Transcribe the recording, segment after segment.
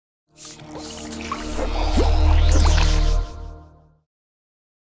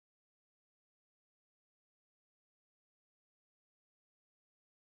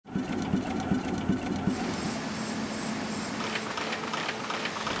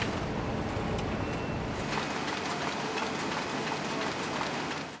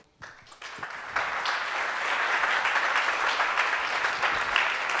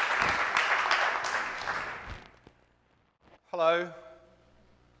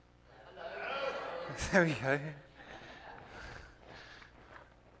There we go.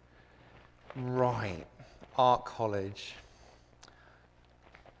 Right, art college.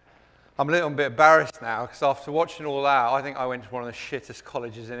 I'm a little bit embarrassed now because after watching all that, I think I went to one of the shittest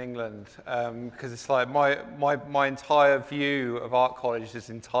colleges in England because it's like my entire view of art college is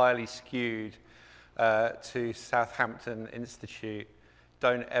entirely skewed to Southampton Institute.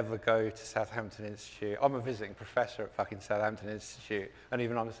 Don't ever go to Southampton Institute. I'm a visiting professor at fucking Southampton Institute, and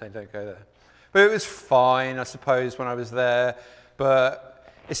even I'm saying don't go there. But it was fine, I suppose, when I was there,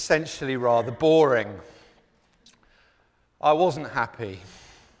 but essentially rather boring. I wasn't happy.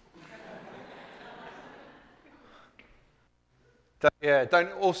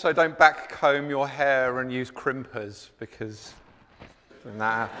 Don't back-comb your hair and use crimpers, because then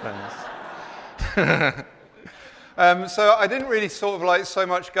that happens. So I didn't really sort of like so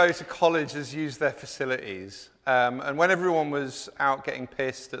much go to college as use their facilities. And when everyone was out getting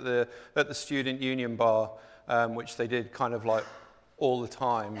pissed at the student union bar, which they did kind of like all the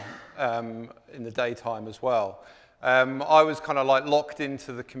time in the daytime as well, I was kind of like locked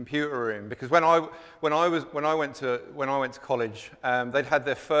into the computer room because when I went to college, they'd had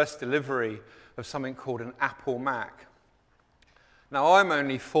their first delivery of something called an Apple Mac. Now I'm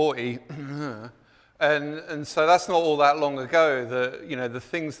only 40. And so that's not all that long ago that, you know, the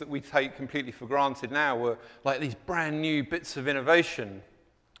things that we take completely for granted now were like these brand new bits of innovation.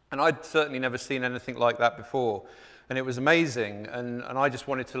 And I'd certainly never seen anything like that before. And it was amazing. And I just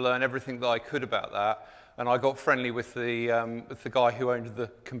wanted to learn everything that I could about that. And I got friendly with the guy who owned the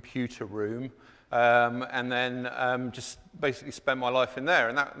computer room. And then just basically spent my life in there.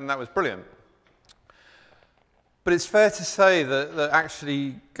 And that was brilliant. But it's fair to say that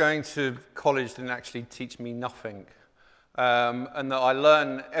actually going to college didn't actually teach me nothing. And that I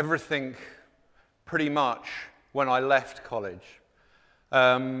learned everything pretty much when I left college.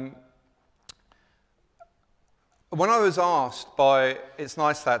 When I was asked by It's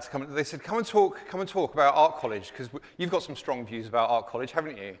Nice Lad to come, they said, come and talk about art college, because you've got some strong views about art college,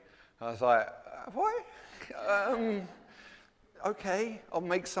 haven't you? And I was like, what? Okay, I'll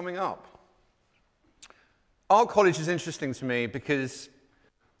make something up. Art college is interesting to me because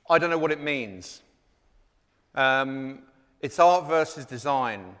I don't know what it means. It's art versus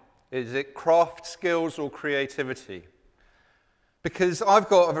design. Is it craft skills or creativity? Because I've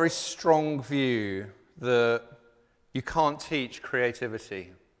got a very strong view that you can't teach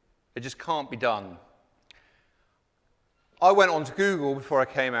creativity. It just can't be done. I went onto Google before I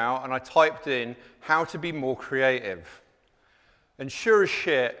came out and I typed in how to be more creative. And sure as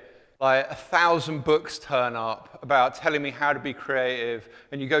shit, like 1,000 books turn up about telling me how to be creative,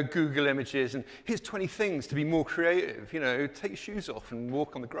 and you go Google images, and here's 20 things to be more creative. You know, take your shoes off and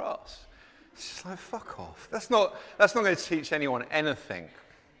walk on the grass. It's just like, fuck off. That's not going to teach anyone anything.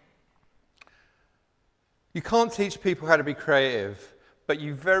 You can't teach people how to be creative, but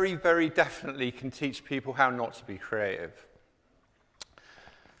you very, very definitely can teach people how not to be creative.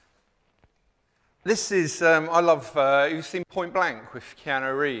 This is, I love, you've seen Point Blank with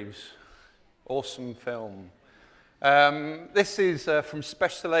Keanu Reeves. Awesome film. This is from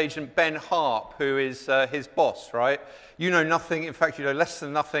Special Agent Ben Harp, who is his boss, right? You know nothing, in fact, you know less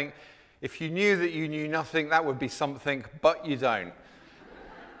than nothing. If you knew that you knew nothing, that would be something, but you don't.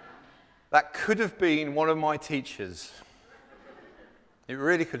 That could have been one of my teachers. It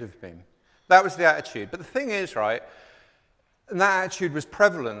really could have been. That was the attitude. But the thing is, right, and that attitude was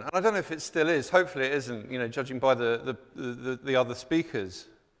prevalent, and I don't know if it still is. Hopefully it isn't, you know, judging by the other speakers.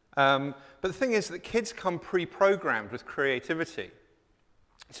 But the thing is that kids come pre-programmed with creativity.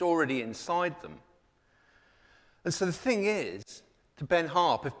 It's already inside them. And so the thing is, to Ben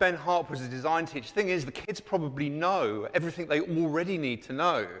Harp, if Ben Harp was a design teacher, the thing is the kids probably know everything they already need to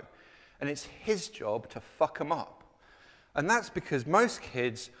know. And it's his job to fuck them up. And that's because most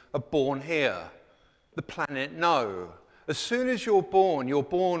kids are born here. The planet No. As soon as you're born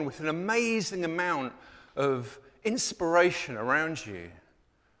with an amazing amount of inspiration around you.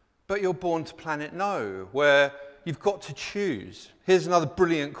 But you're born to planet No, where you've got to choose. Here's another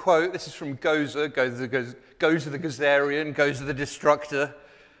brilliant quote. This is from Gozer the Gozerian, Gozer the Destructor,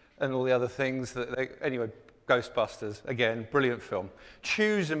 and all the other things. Anyway, Ghostbusters, again, brilliant film.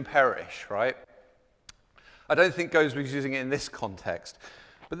 Choose and perish, right? I don't think Gozer was using it in this context.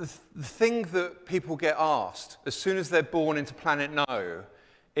 But the thing that people get asked as soon as they're born into planet No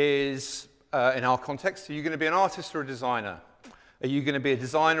is, in our context, are you going to be an artist or a designer? Are you going to be a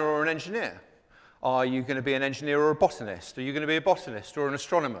designer or an engineer? Are you going to be an engineer or a botanist? Are you going to be a botanist or an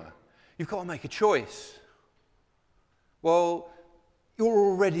astronomer? You've got to make a choice. Well, you're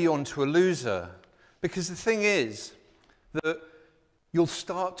already onto a loser. Because the thing is that you'll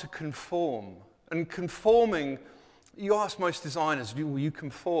start to conform And conforming, you ask most designers, will you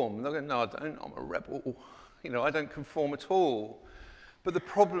conform? And they'll go, no, I don't, I'm a rebel. I don't conform at all. But the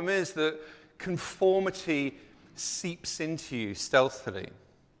problem is that conformity seeps into you stealthily.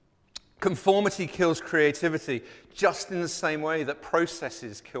 Conformity kills creativity just in the same way that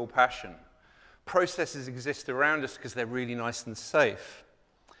processes kill passion. Processes exist around us because they're really nice and safe.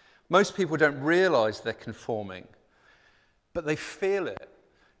 Most people don't realize they're conforming, but they feel it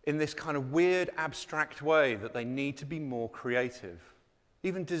in this kind of weird, abstract way that they need to be more creative.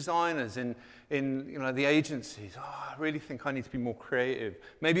 Even designers in the agencies, I really think I need to be more creative.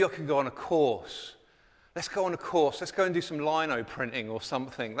 Maybe I could go on a course. Let's go on a course. Let's go and do some lino printing or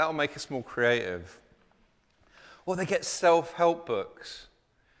something. That'll make us more creative. Or they get self-help books.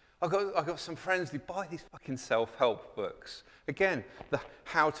 I've got some friends who buy these fucking self-help books. Again, the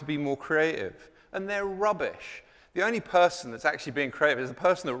how to be more creative. And they're rubbish. The only person that's actually being creative is the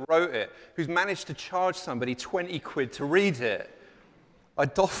person that wrote it, who's managed to charge somebody 20 quid to read it. I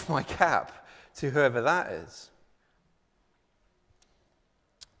doff my cap to whoever that is.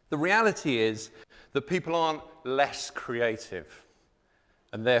 The reality is that people aren't less creative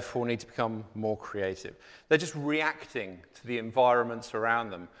and therefore need to become more creative. They're just reacting to the environments around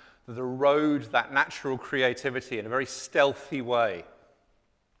them that erode that natural creativity in a very stealthy way.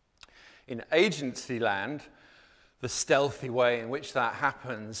 In agency land, the stealthy way in which that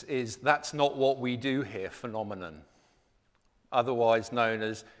happens is that's not what we do here phenomenon, otherwise known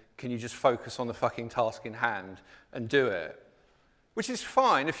as can you just focus on the fucking task in hand and do it, which is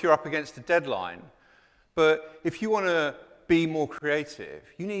fine if you're up against a deadline, but if you want to be more creative,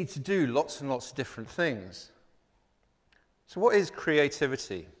 you need to do lots and lots of different things. So what is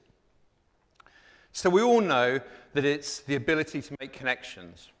creativity? So we all know that it's the ability to make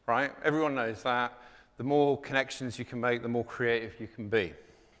connections, right? Everyone knows that. The more connections you can make, the more creative you can be.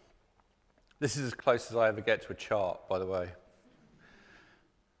 This is as close as I ever get to a chart, by the way.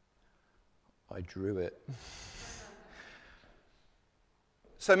 I drew it.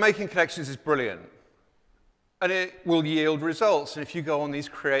 So making connections is brilliant. And it will yield results. And if you go on these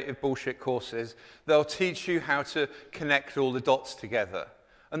creative bullshit courses, they'll teach you how to connect all the dots together.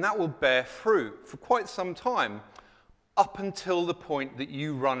 And that will bear fruit for quite some time, up until the point that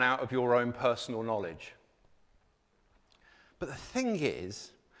you run out of your own personal knowledge. But the thing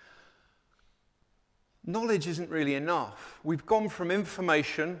is, knowledge isn't really enough. We've gone from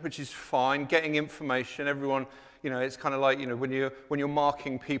information, which is fine, getting information. Everyone, it's kind of like, when you're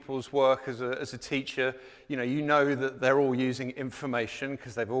marking people's work as a teacher, you know that they're all using information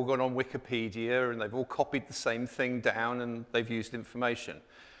because they've all gone on Wikipedia and they've all copied the same thing down and they've used information.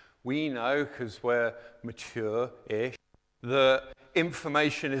 We know, because we're mature-ish, that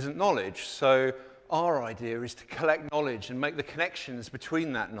information isn't knowledge. So our idea is to collect knowledge and make the connections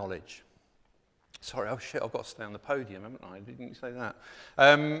between that knowledge. Sorry, oh shit, I've got to stay on the podium, haven't I? Didn't you say that?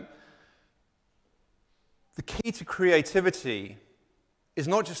 The key to creativity is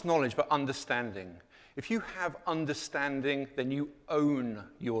not just knowledge, but understanding. If you have understanding, then you own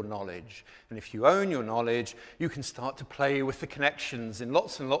your knowledge. And if you own your knowledge, you can start to play with the connections in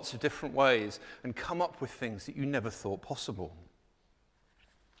lots and lots of different ways and come up with things that you never thought possible.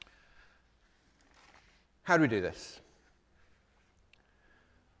 How do we do this?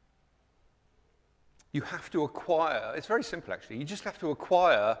 You have to acquire, it's very simple actually, you just have to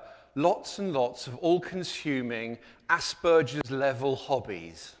acquire lots and lots of all-consuming Asperger's level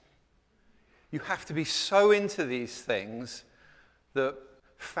hobbies. You have to be so into these things that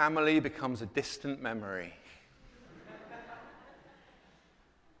family becomes a distant memory.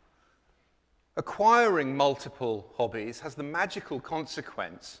 Acquiring multiple hobbies has the magical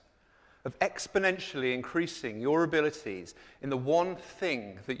consequence of exponentially increasing your abilities in the one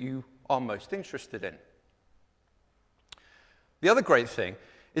thing that you are most interested in. The other great thing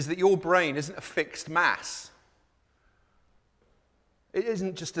is that your brain isn't a fixed mass. It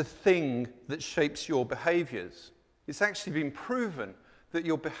isn't just a thing that shapes your behaviors. It's actually been proven that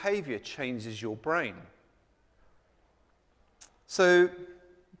your behavior changes your brain. So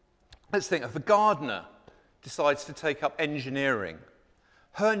let's think, if a gardener decides to take up engineering,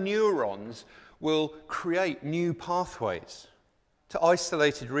 her neurons will create new pathways to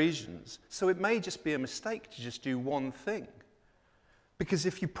isolated regions. So it may just be a mistake to just do one thing. Because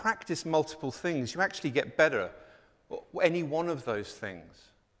if you practice multiple things, you actually get better at any one of those things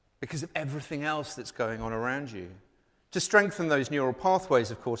because of everything else that's going on around you. To strengthen those neural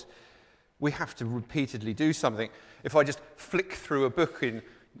pathways, of course, we have to repeatedly do something. If I just flick through a book in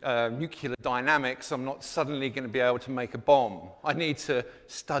nuclear dynamics, I'm not suddenly going to be able to make a bomb. I need to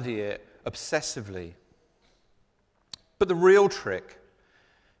study it obsessively. But the real trick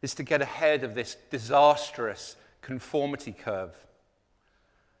is to get ahead of this disastrous conformity curve.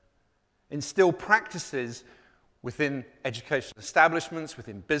 Instill practices within educational establishments,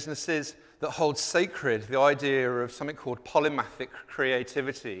 within businesses, that hold sacred the idea of something called polymathic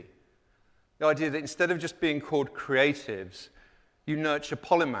creativity. The idea that instead of just being called creatives, you nurture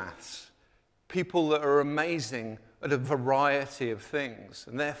polymaths, people that are amazing at a variety of things,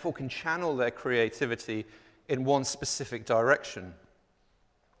 and therefore can channel their creativity in one specific direction.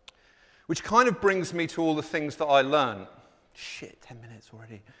 Which kind of brings me to all the things that I learned. Shit, 10 minutes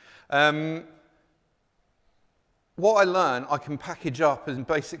already. What I learned, I can package up as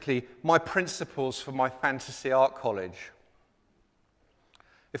basically my principles for my fantasy art college.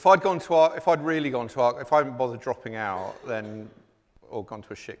 If I'd really gone to art, if I hadn't bothered dropping out, then, or gone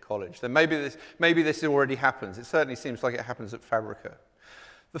to a shit college, then maybe this already happens. It certainly seems like it happens at Fabrica.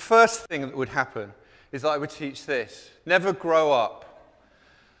 The first thing that would happen is that I would teach this: never grow up.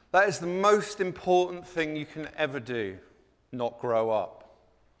 That is the most important thing you can ever do, not grow up.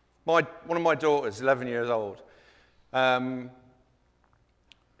 One of my daughters, 11 years old,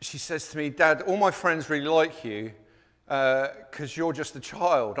 she says to me, "Dad, all my friends really like you because you're just a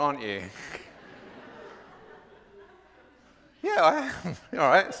child, aren't you?" Yeah, I am. All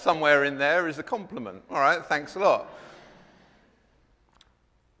right, somewhere in there is a compliment. All right, thanks a lot.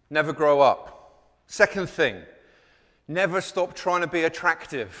 Never grow up. Second thing, never stop trying to be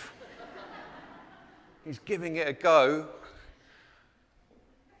attractive. He's giving it a go.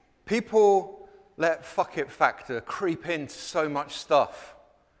 People let fuck it factor creep into so much stuff.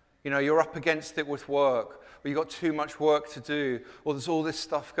 You know, you're up against it with work, or you've got too much work to do, or there's all this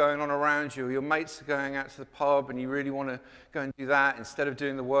stuff going on around you, or your mates are going out to the pub and you really want to go and do that instead of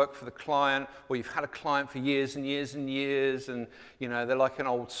doing the work for the client, or you've had a client for years and years and years, and you know, they're like an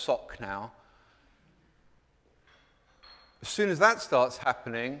old sock now. As soon as that starts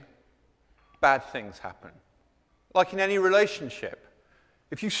happening, bad things happen. Like in any relationship.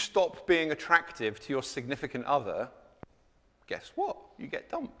 If you stop being attractive to your significant other, guess what? You get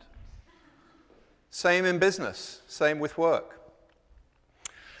dumped. Same in business, same with work.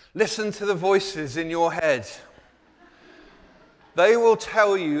 Listen to the voices in your head. They will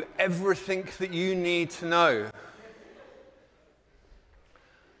tell you everything that you need to know.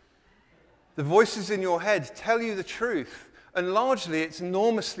 The voices in your head tell you the truth, and largely it's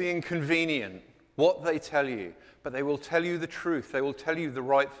enormously inconvenient what they tell you. But they will tell you the truth. They will tell you the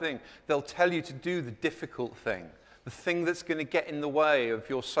right thing. They'll tell you to do the difficult thing, the thing that's going to get in the way of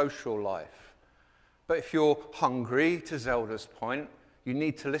your social life. But if you're hungry, to Zelda's point, you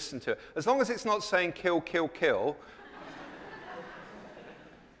need to listen to it. As long as it's not saying kill, kill, kill.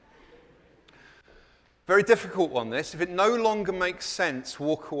 Very difficult one, this. If it no longer makes sense,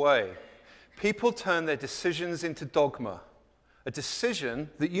 walk away. People turn their decisions into dogma. A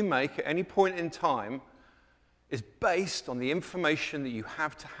decision that you make at any point in time is based on the information that you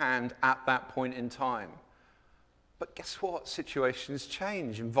have to hand at that point in time. But guess what? Situations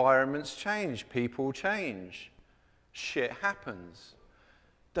change, environments change, people change. Shit happens.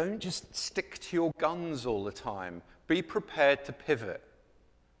 Don't just stick to your guns all the time. Be prepared to pivot.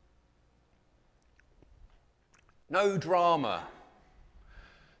 No drama.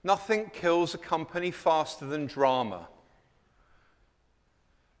 Nothing kills a company faster than drama.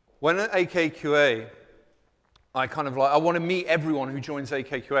 When at AKQA, I want to meet everyone who joins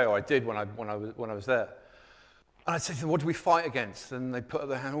AKQA, or I did when I was there. And I'd say to them, what do we fight against? And they'd put up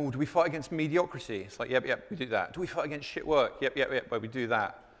their hand, oh, do we fight against mediocrity? It's like, yep, we do that. Do we fight against shit work? Yep, but we do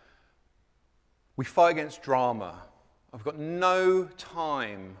that. We fight against drama. I've got no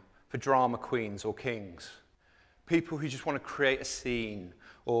time for drama queens or kings. People who just want to create a scene,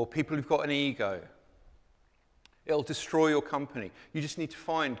 or people who've got an ego. It'll destroy your company. You just need to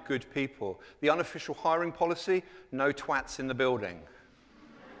find good people. The unofficial hiring policy, no twats in the building.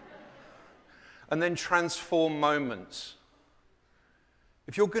 And then transform moments.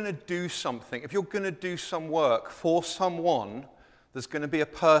 If you're going to do something, if you're going to do some work for someone, there's going to be a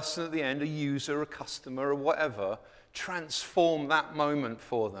person at the end, a user, a customer, or whatever, transform that moment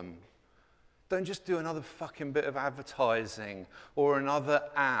for them. Don't just do another fucking bit of advertising, or another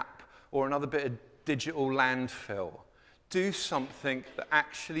app, or another bit of digital landfill. Do something that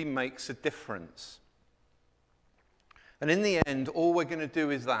actually makes a difference. And in the end, all we're going to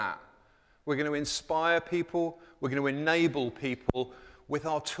do is that. We're going to inspire people, we're going to enable people with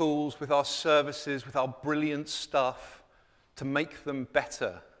our tools, with our services, with our brilliant stuff to make them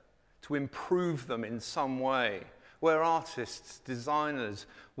better, to improve them in some way. We're artists, designers,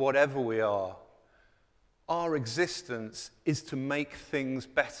 whatever we are. Our existence is to make things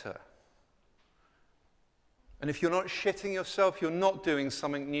better. And if you're not shitting yourself, you're not doing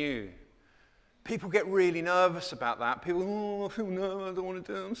something new. People get really nervous about that. People, oh, I feel nervous, I don't want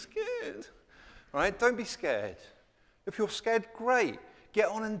to do it, I'm scared. Right? Don't be scared. If you're scared, great. Get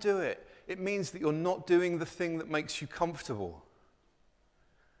on and do it. It means that you're not doing the thing that makes you comfortable.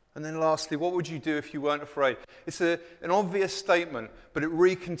 And then lastly, what would you do if you weren't afraid? It's an obvious statement, but it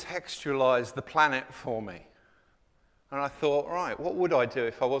recontextualized the planet for me. And I thought, right, what would I do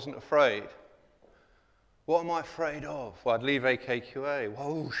if I wasn't afraid? What am I afraid of? Well, I'd leave AKQA.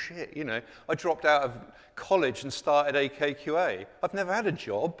 Well, oh, shit, you know. I dropped out of college and started AKQA. I've never had a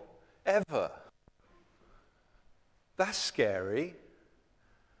job, ever. That's scary.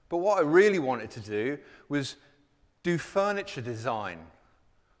 But what I really wanted to do was do furniture design,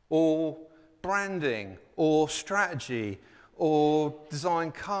 or branding, or strategy, or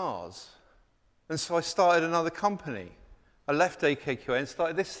design cars. And so I started another company. I left AKQA and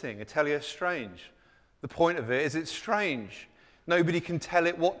started this thing, Atelier Strange. The point of it is it's strange. Nobody can tell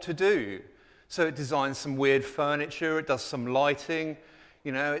it what to do. So it designs some weird furniture, it does some lighting,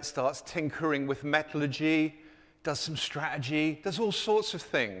 you know, it starts tinkering with metallurgy, does some strategy, does all sorts of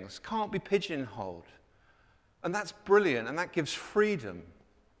things. Can't be pigeonholed. And that's brilliant, and that gives freedom.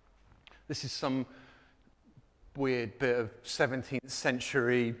 This is some weird bit of 17th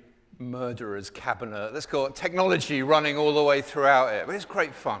century murderer's cabinet that's got technology running all the way throughout it, but it's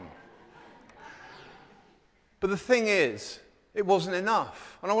great fun. But the thing is, it wasn't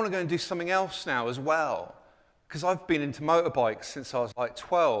enough, and I want to go and do something else now as well, because I've been into motorbikes since I was like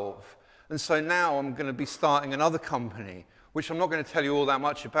 12, and so now I'm going to be starting another company, which I'm not going to tell you all that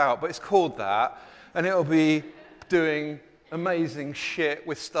much about, but it's called that, and it'll be doing amazing shit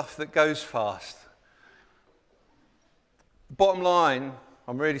with stuff that goes fast. Bottom line,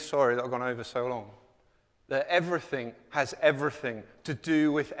 I'm really sorry that I've gone over so long, that everything has everything to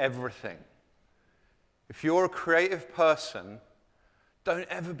do with everything. If you're a creative person, don't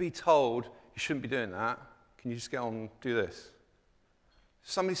ever be told you shouldn't be doing that. Can you just get on and do this? If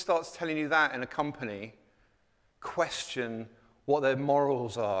somebody starts telling you that in a company, question what their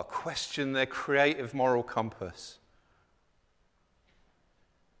morals are. Question their creative moral compass.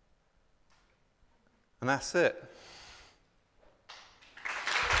 And that's it.